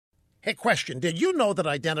Hey, question. Did you know that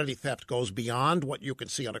identity theft goes beyond what you can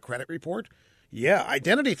see on a credit report? Yeah,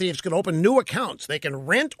 identity thieves can open new accounts. They can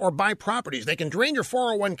rent or buy properties. They can drain your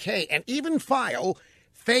 401k and even file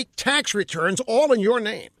fake tax returns all in your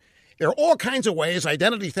name. There are all kinds of ways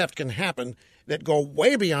identity theft can happen that go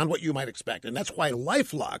way beyond what you might expect. And that's why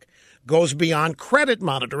LifeLock goes beyond credit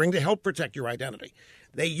monitoring to help protect your identity.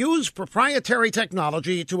 They use proprietary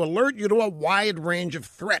technology to alert you to a wide range of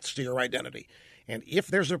threats to your identity. And if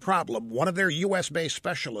there's a problem, one of their U.S.-based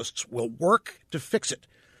specialists will work to fix it.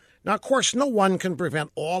 Now, of course, no one can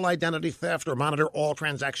prevent all identity theft or monitor all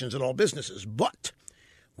transactions in all businesses. But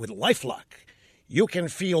with LifeLock, you can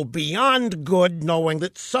feel beyond good knowing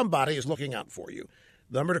that somebody is looking out for you.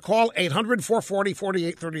 The number to call,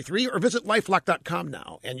 800-440-4833, or visit lifelock.com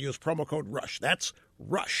now and use promo code RUSH. That's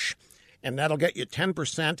RUSH. And that'll get you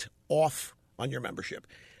 10% off on your membership.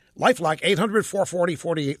 LifeLock,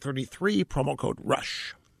 800-440-4833, promo code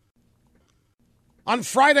RUSH. On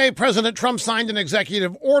Friday, President Trump signed an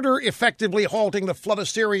executive order effectively halting the flood of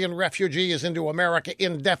Syrian refugees into America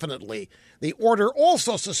indefinitely. The order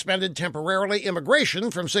also suspended temporarily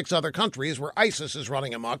immigration from 6 other countries where ISIS is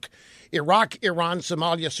running amok: Iraq, Iran,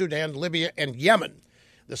 Somalia, Sudan, Libya, and Yemen.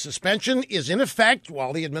 The suspension is in effect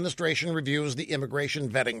while the administration reviews the immigration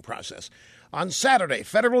vetting process. On Saturday,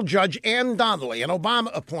 federal judge Ann Donnelly, an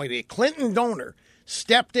Obama appointee, Clinton donor,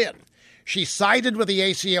 stepped in. She sided with the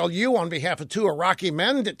ACLU on behalf of 2 Iraqi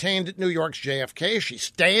men detained at New York's JFK. She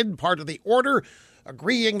stayed part of the order,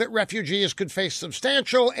 agreeing that refugees could face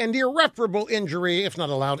substantial and irreparable injury if not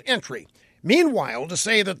allowed entry. Meanwhile, to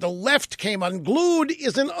say that the left came unglued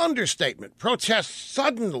is an understatement. Protests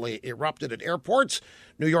suddenly erupted at airports.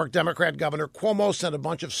 New York Democrat Governor Cuomo sent a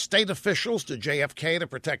bunch of state officials to JFK to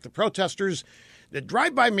protect the protesters. The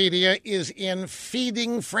drive-by media is in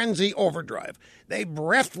feeding frenzy overdrive. They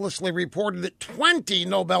breathlessly reported that 20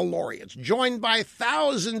 Nobel laureates, joined by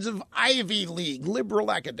thousands of Ivy League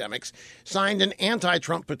liberal academics, signed an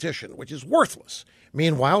anti-Trump petition, which is worthless.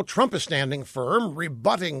 Meanwhile, Trump is standing firm,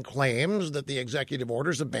 rebutting claims that the executive order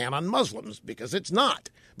is a ban on Muslims, because it's not.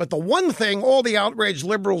 But the one thing all the outraged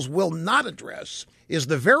liberals will not address is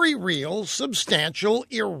the very real, substantial,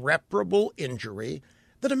 irreparable injury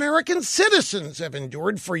that American citizens have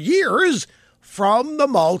endured for years from the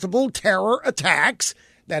multiple terror attacks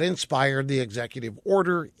that inspired the executive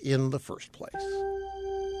order in the first place.